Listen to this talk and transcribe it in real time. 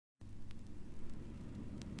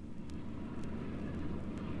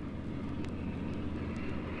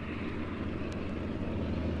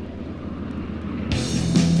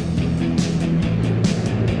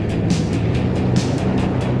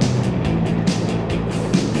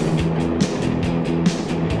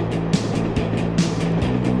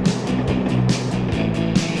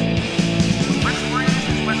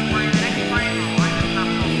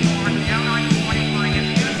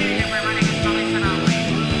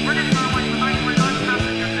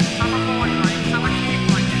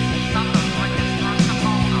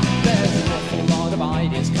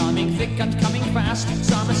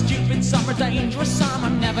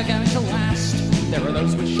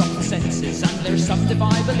there's some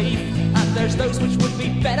defy belief, and there's those which would be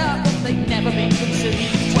better if they'd never been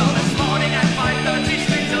conceived. Well, this morning at 5:30,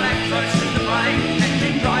 strict electrodes to the brain.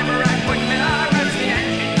 Engine driver and quick miller revs the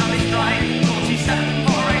engine of his train.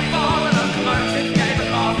 47,484, the locomotive gave a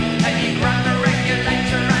cough. And he grabbed the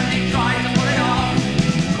regulator and he tried to pull it off.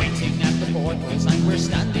 Waiting at the portals, and we're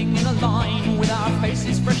standing in a line with our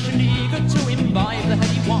faces fresh and eager to imbibe the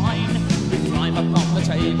heady wine. We climb up on the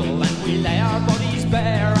table and we lay our bodies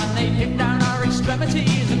bare, and they pin down our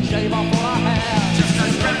extremities and shave off all our hair. Just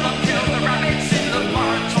as Revlon killed the rabbits in the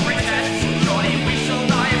laboratory tests, surely we shall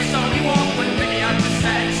die if Sony walk with video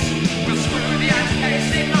cassettes. We'll screw the edge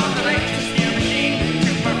casing on the latest new machine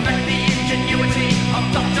to perfect the ingenuity of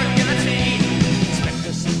Dr. Guillotine.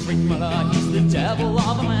 Inspector Siegfried Muller, he's the devil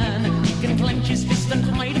of a man. He can clench his fist and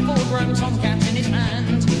hide a full-grown tomcat in his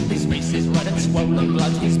hand. His face is red and swollen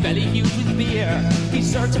blood, his belly huge with beer. He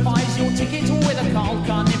certifies your ticket with a cold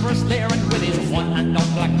carnivorous leer, and with his one hand on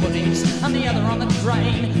black puddings and the other on the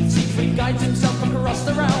train, Siegfried guides himself across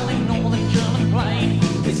the rolling northern German plain.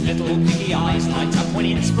 His little piggy eyes light up when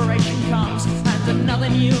inspiration comes, and another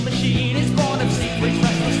new machine is born of Siegfried's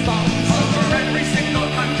restless thumbs. Over every single